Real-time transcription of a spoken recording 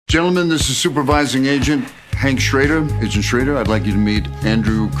Gentlemen, this is Supervising Agent Hank Schrader. Agent Schrader, I'd like you to meet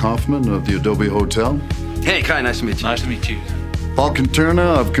Andrew Kaufman of the Adobe Hotel. Hey, Kai, nice to meet you. Nice to meet you. Paul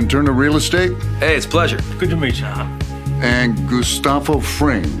Conterna of Conterna Real Estate. Hey, it's a pleasure. Good to meet you. And Gustavo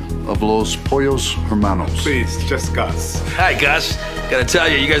Frame of Los Pollos Hermanos. Please, just Gus. Hi, Gus. Gotta tell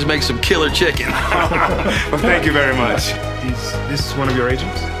you, you guys make some killer chicken. Well, thank you very much. This is one of your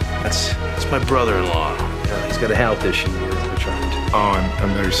agents? That's my brother-in-law. Yeah, he's got a health issue. We're trying to... Oh,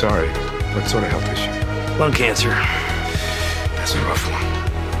 I'm very sorry. What sort of health issue? Lung cancer. That's a rough one.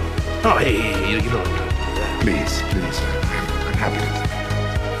 Oh, hey, you don't have to do that. Please, I'm happy to.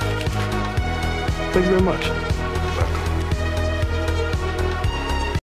 Thank you very much.